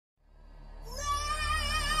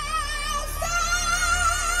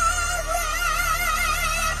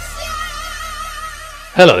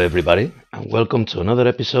Hello, everybody, and welcome to another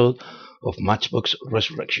episode of Matchbox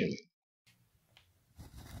Resurrection.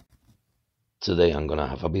 Today, I'm gonna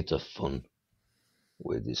have a bit of fun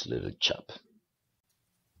with this little chap.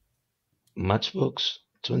 Matchbox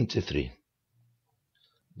 23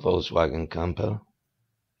 Volkswagen camper.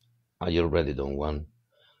 I already done one,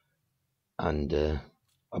 and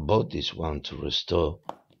I bought this one to restore,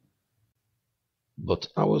 but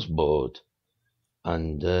I was bored,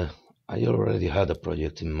 and I already had a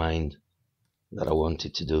project in mind that I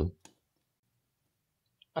wanted to do,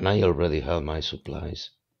 and I already had my supplies,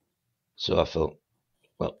 so I thought,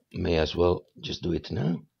 well, may as well just do it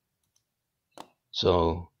now.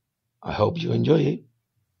 So I hope you enjoy it.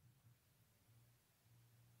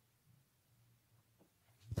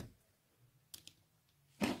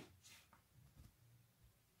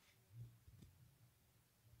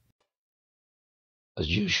 As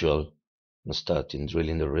usual, I'm starting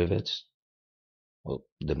drilling the rivets, or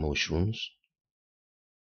the mushrooms.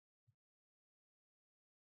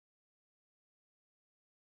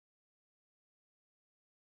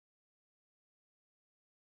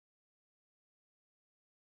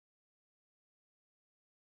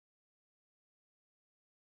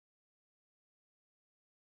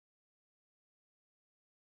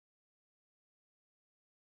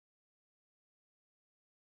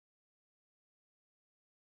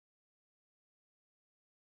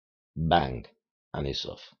 Bang, and it's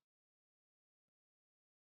off.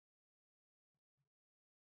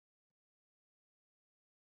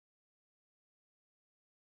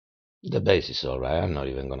 The base is alright, I'm not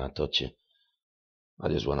even gonna touch it. I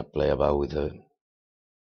just wanna play about with the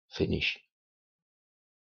finish.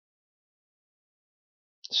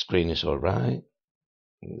 Screen is alright.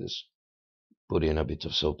 Just put in a bit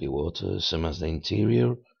of soapy water, same as the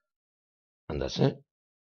interior, and that's it.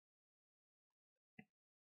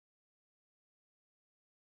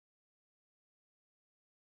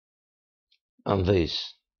 And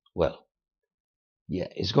this, well, yeah,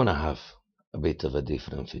 it's gonna have a bit of a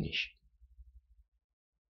different finish.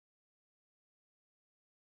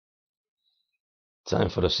 Time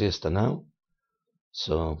for a siesta now,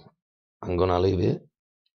 so I'm gonna leave it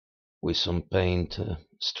with some paint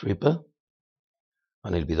stripper,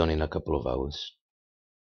 and it'll be done in a couple of hours.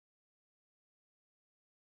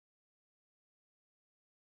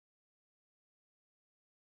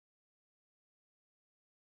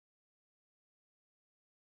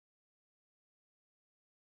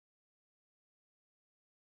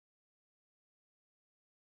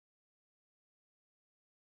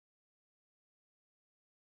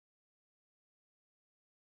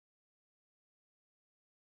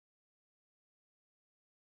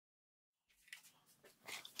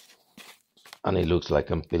 And it looks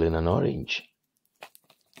like I'm peeling an orange.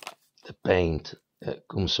 The paint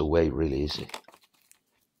comes away really easy.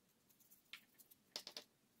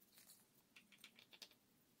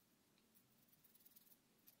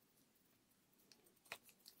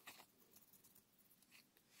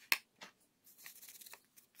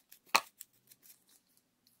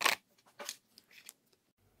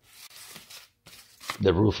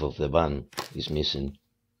 The roof of the van is missing,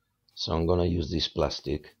 so I'm gonna use this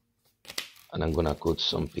plastic and I'm gonna cut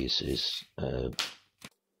some pieces and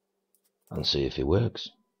see if it works.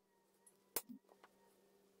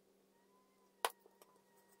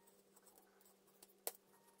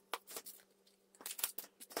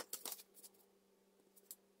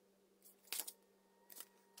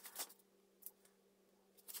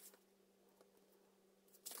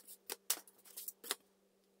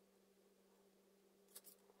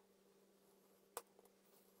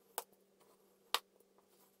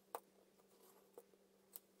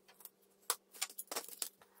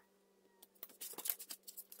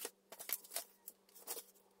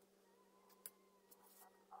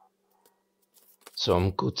 So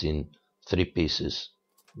I'm cutting 3 pieces,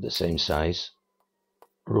 the same size,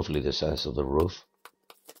 roughly the size of the roof,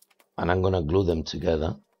 and I'm gonna glue them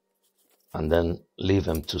together and then leave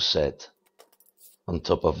them to set on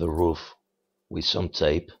top of the roof with some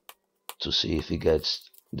tape to see if it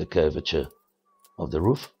gets the curvature of the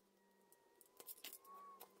roof.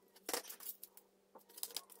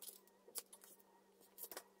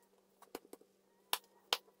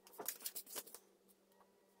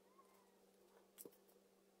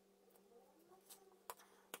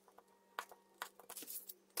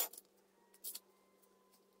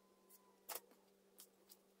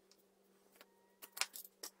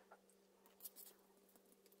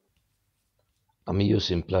 I'm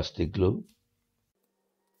using plastic glue.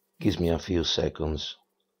 Gives me a few seconds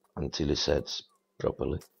until it sets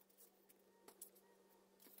properly.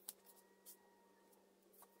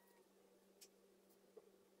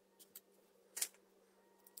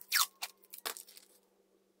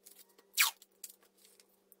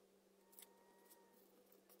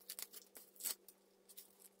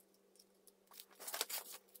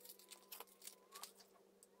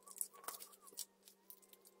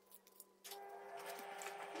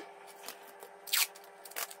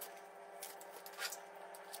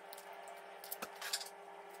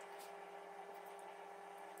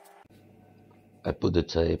 I put the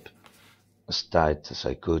tape as tight as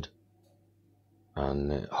I could,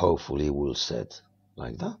 and hopefully it will set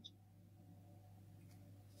like that.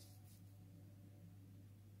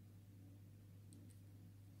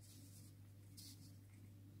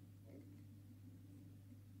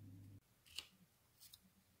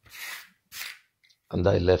 And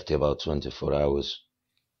I left it about 24 hours.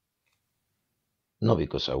 Not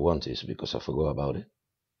because I want it, it's because I forgot about it.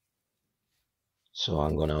 So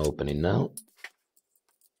I'm gonna open it now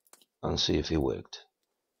and see if it worked.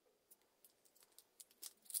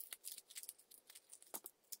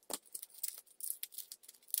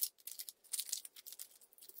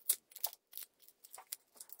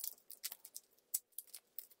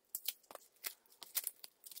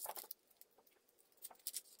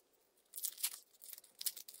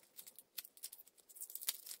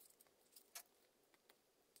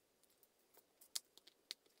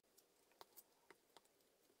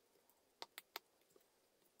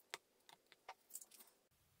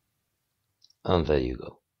 And there you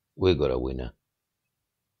go. We got a winner.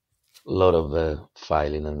 A lot of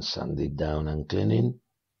filing and sanding down and cleaning.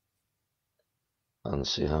 And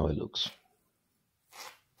see how it looks.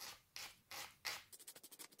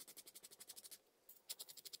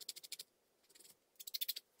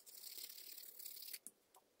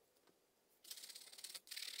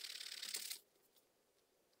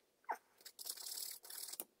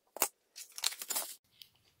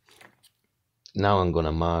 Now I'm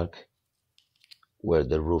gonna mark where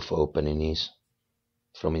the roof opening is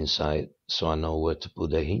from inside, so I know where to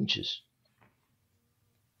put the hinges.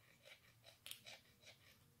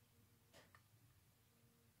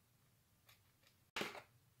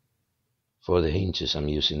 For the hinges I'm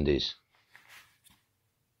using this.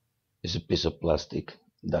 It's a piece of plastic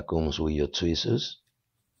that comes with your tweezers,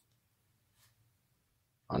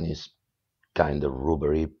 and it's kind of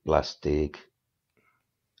rubbery plastic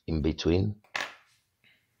in between.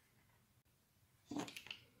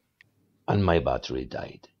 And my battery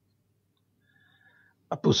died.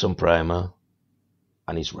 I put some primer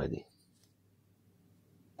and it's ready.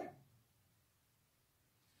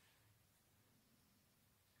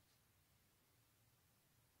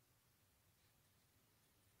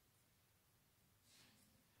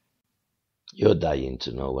 You're dying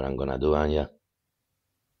to know what I'm gonna do, Anya.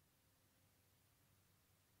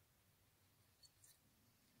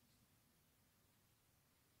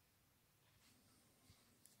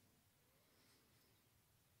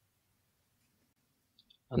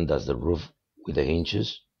 And that's the roof with the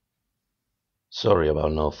hinges. Sorry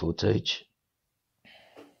about no footage.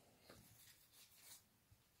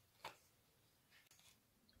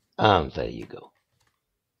 And there you go.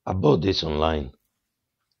 I bought this online.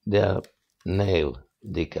 They are nail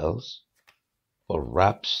decals or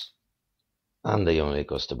wraps, and they only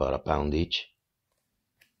cost about £1 each.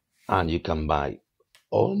 And you can buy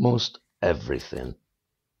almost everything.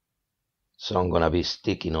 So I'm gonna be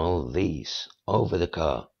sticking all these over the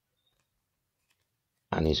car,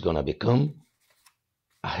 and it's gonna become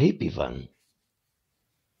a hippie van.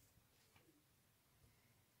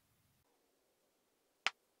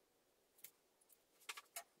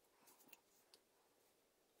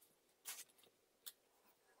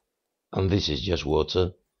 And this is just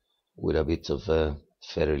water with a bit of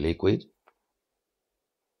fairy liquid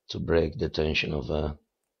to break the tension of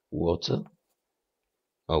water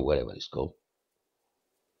or whatever it's called.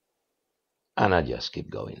 And I just keep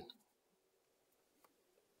going.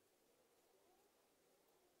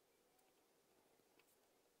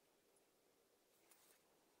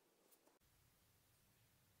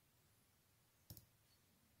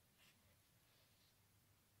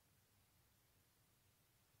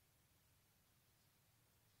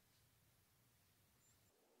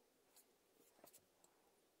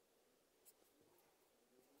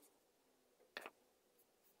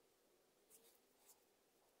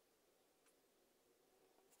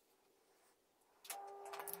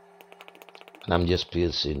 And I'm just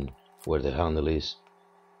piercing where the handle is,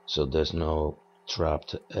 so there's no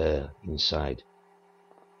trapped air inside,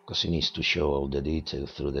 because it needs to show all the detail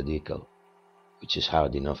through the decal, which is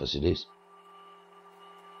hard enough as it is.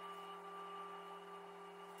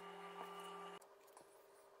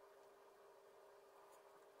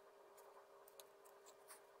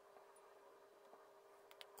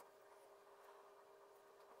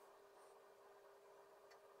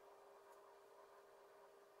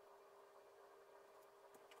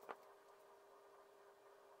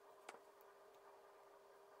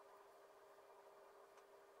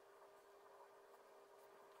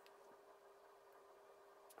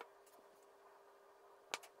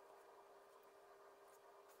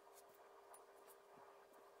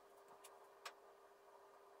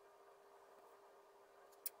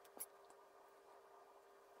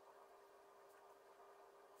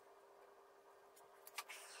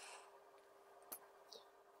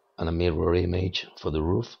 and a mirror image for the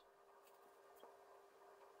roof.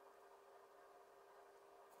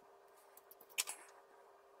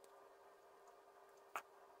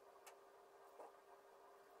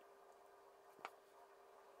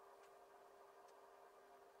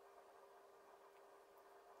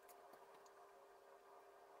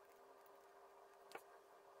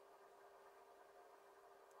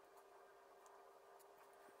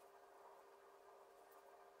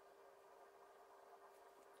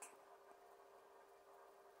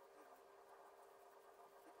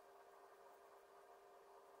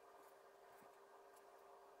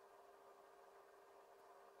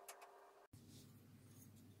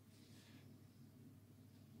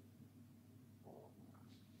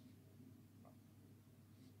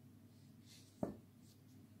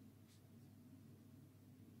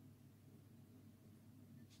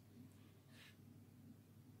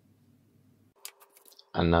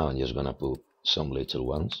 And now I'm just gonna put some little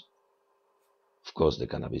ones. Of course, the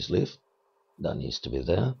cannabis leaf, that needs to be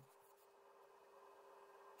there.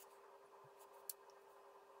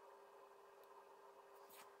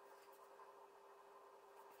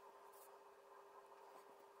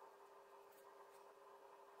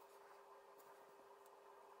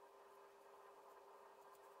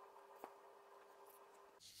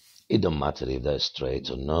 It don't matter if they're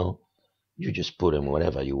straight or no. You just put them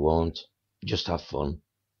wherever you want. Just have fun.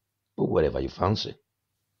 Put wherever you fancy.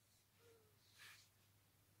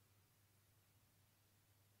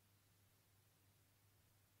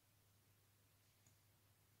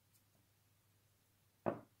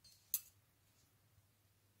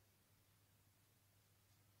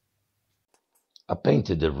 I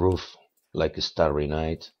painted the roof like a starry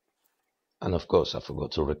night, and of course I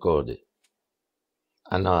forgot to record it.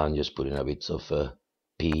 And now I'm just putting a bit of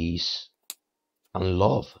peace and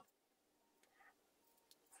love.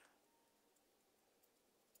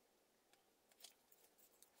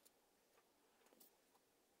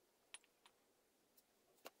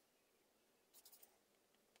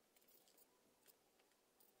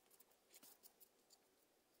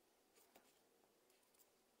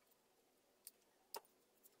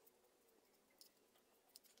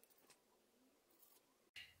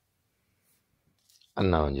 And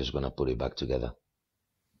now I'm just gonna put it back together.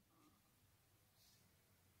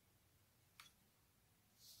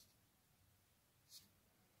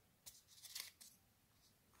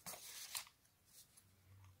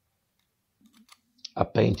 I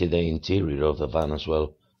painted the interior of the van as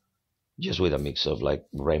well, just with a mix of like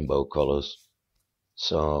rainbow colors.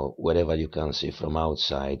 So whatever you can see from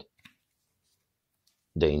outside,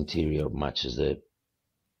 the interior matches the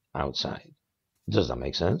outside. Does that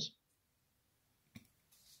make sense?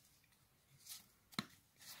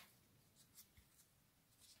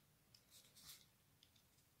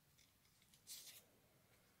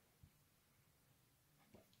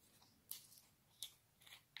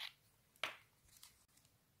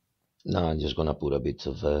 Now I'm just gonna put a bit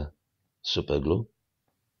of super glue,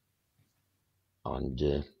 and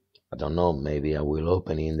I don't know, maybe I will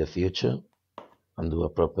open it in the future and do a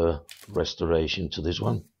proper restoration to this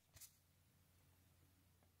one.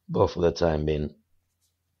 But for the time being,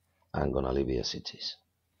 I'm gonna leave it as it is.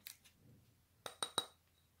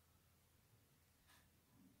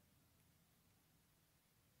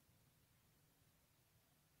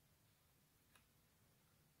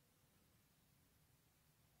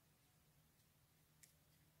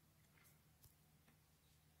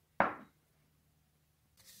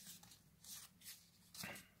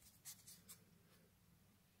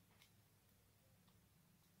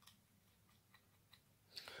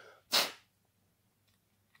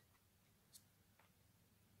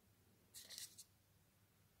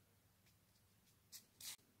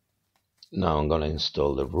 Now I'm gonna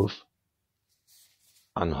install the roof,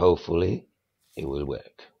 and hopefully it will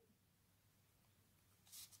work.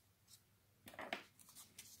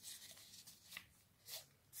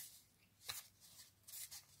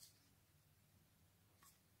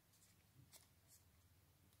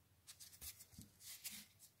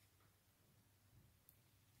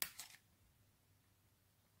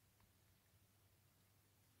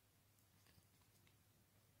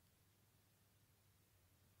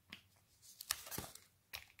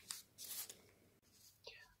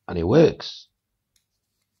 And it works.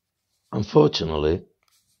 Unfortunately,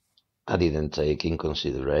 I didn't take in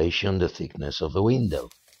consideration the thickness of the window,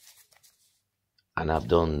 and I've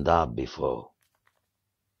done that before.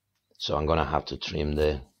 So I'm gonna have to trim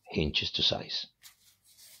the hinges to size.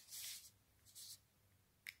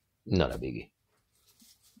 Not a biggie.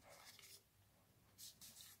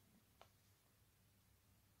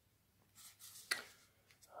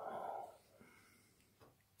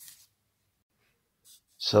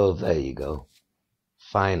 So there you go.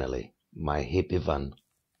 Finally, my hippie van.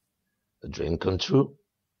 A dream come true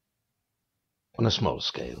on a small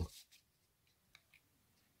scale.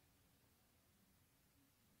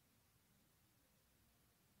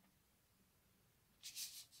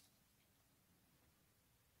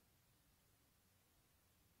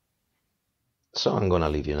 So I'm gonna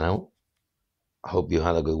leave you now. I hope you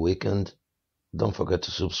had a good weekend. Don't forget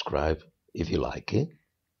to subscribe if you like it.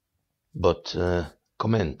 But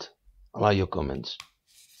comment. I like your comments.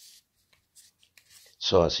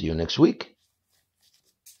 So I'll see you next week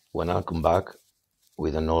when I'll come back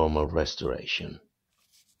with a normal restoration.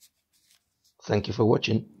 Thank you for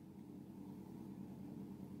watching.